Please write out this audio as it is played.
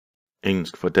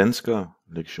Engelsk for danskere,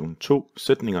 lektion 2,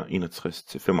 sætninger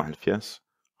 61-75,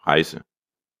 rejse.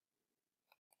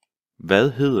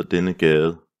 Hvad hedder denne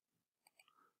gade?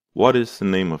 What is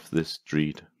the name of this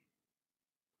street?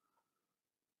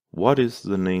 What is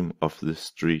the name of this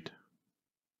street?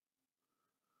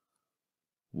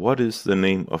 What is the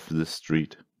name of this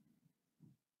street?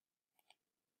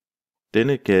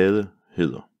 Denne gade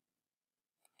hedder.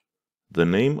 The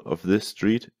name of this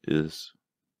street is.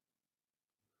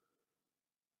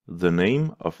 The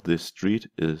name of this street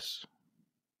is.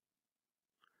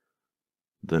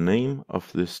 The name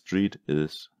of this street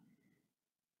is.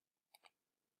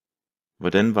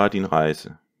 Hvordan var din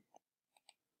rejse?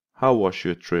 How was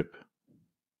your trip?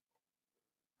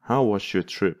 How was your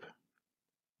trip?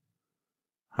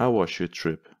 How was your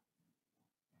trip?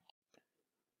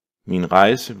 Min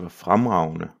rejse var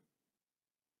fremragende.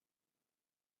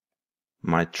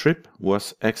 My trip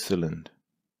was excellent.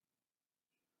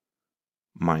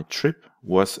 My trip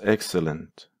was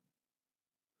excellent.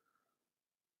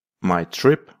 My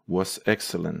trip was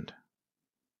excellent.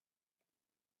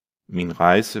 Min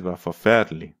rejse var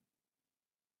forfærdelig.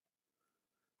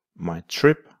 My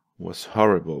trip was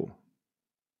horrible.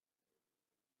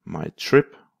 My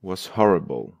trip was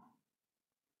horrible.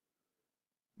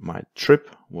 My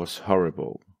trip was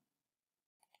horrible.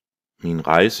 Min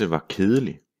rejse var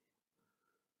kedelig.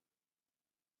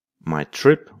 My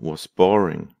trip was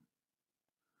boring.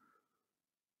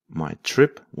 My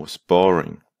trip was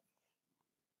boring.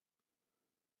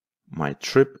 My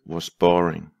trip was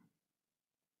boring.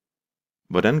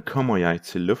 Hvordan kommer jeg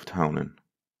til lufthavnen?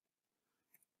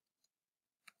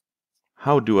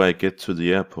 How do I get to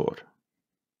the airport?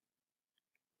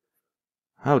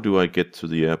 How do I get to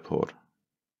the airport?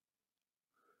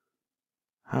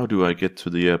 How do I get to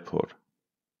the airport?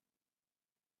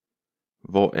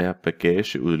 Hvor er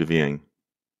bagageudlevering?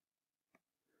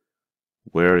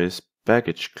 Where is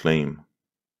baggage claim?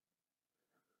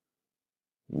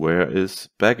 Where is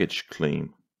baggage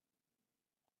claim?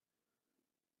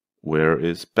 Where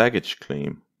is baggage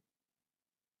claim?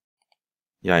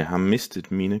 Jeg har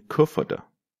mistet mine kufferter.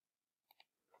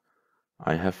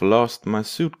 I have lost my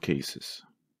suitcases.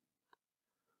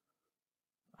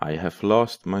 I have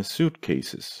lost my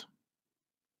suitcases.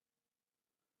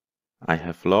 I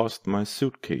have lost my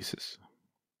suitcases.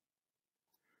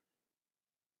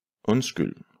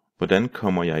 Undskyld, hvordan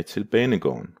kommer jeg til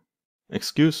banegården?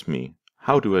 Excuse me,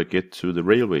 how do I get to the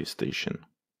railway station?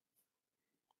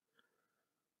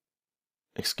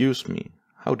 Excuse me,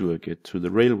 how do I get to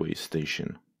the railway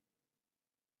station?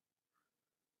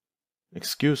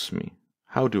 Excuse me,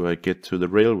 how do I get to the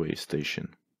railway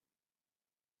station?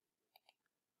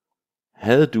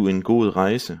 Havde du en god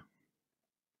rejse?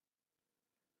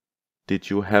 Did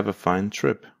you have a fine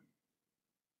trip?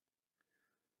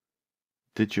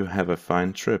 Did you have a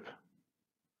fine trip?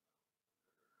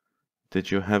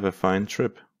 Did you have a fine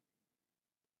trip?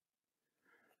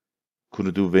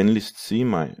 Kunne du venligst sige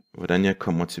mig, hvordan jeg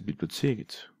kommer til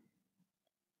biblioteket?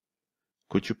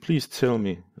 Could you please tell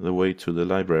me the way to the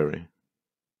library?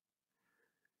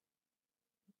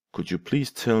 Could you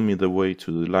please tell me the way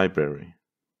to the library?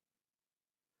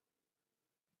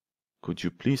 Could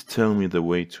you please tell me the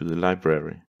way to the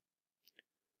library?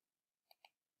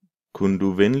 Kunne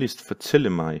du venligst fortælle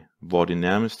mig, hvor det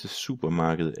nærmeste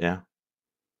supermarked er?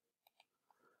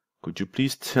 Could you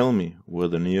please tell me where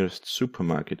the nearest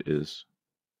supermarket is?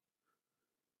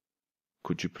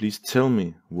 Could you please tell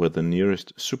me where the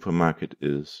nearest supermarket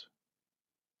is?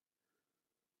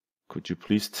 Could you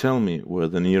please tell me where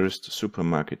the nearest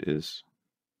supermarket is?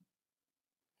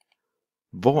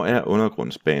 Hvor er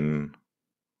undergrundsbanen?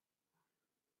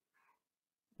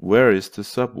 Where is the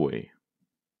subway?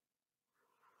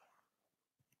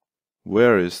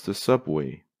 Where is the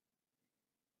subway?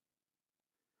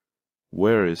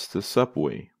 Where is the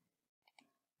subway?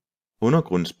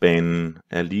 Undergrundsbanen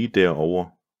er lige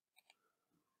derovre.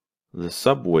 The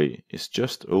subway is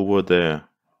just over there.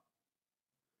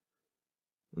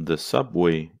 The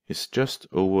subway is just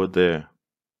over there.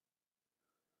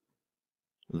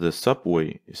 The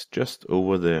subway is just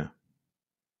over there.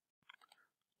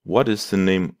 What is the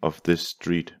name of this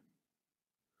street?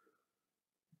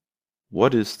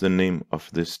 What is the name of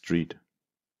this street?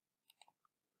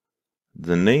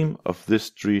 The name of this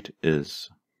street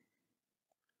is.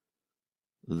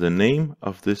 The name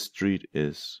of this street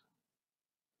is.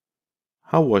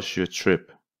 How was your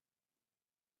trip?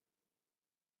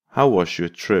 How was your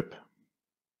trip?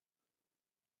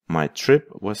 My trip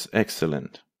was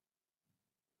excellent.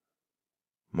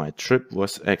 My trip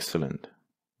was excellent.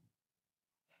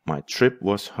 My trip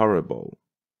was horrible.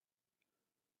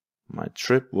 My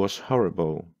trip was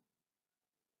horrible.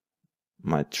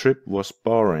 My trip was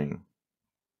boring.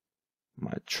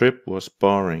 My trip was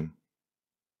boring.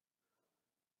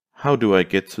 How do I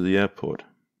get to the airport?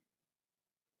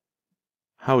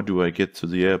 How do I get to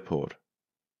the airport?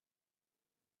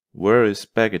 Where is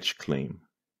baggage claim?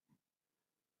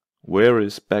 Where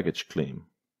is baggage claim?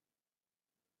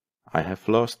 I have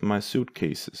lost my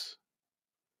suitcases.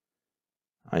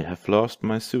 I have lost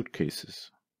my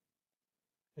suitcases.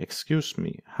 Excuse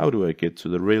me, how do I get to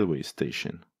the railway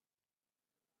station?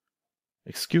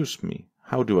 Excuse me,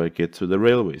 how do I get to the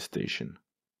railway station?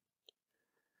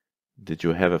 Did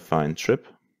you have a fine trip?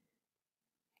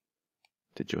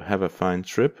 Did you have a fine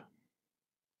trip?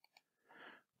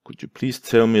 Could you please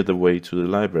tell me the way to the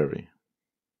library?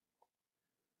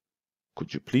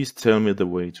 Could you please tell me the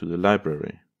way to the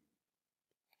library?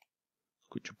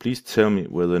 Could you please tell me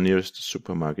where the nearest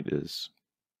supermarket is?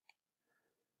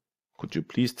 Could you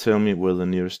please tell me where the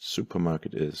nearest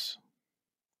supermarket is?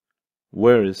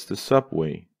 Where is the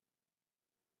subway?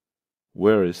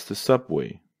 Where is the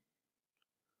subway?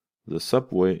 The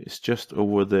subway is just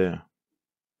over there.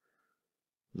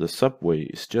 The subway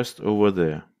is just over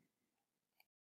there.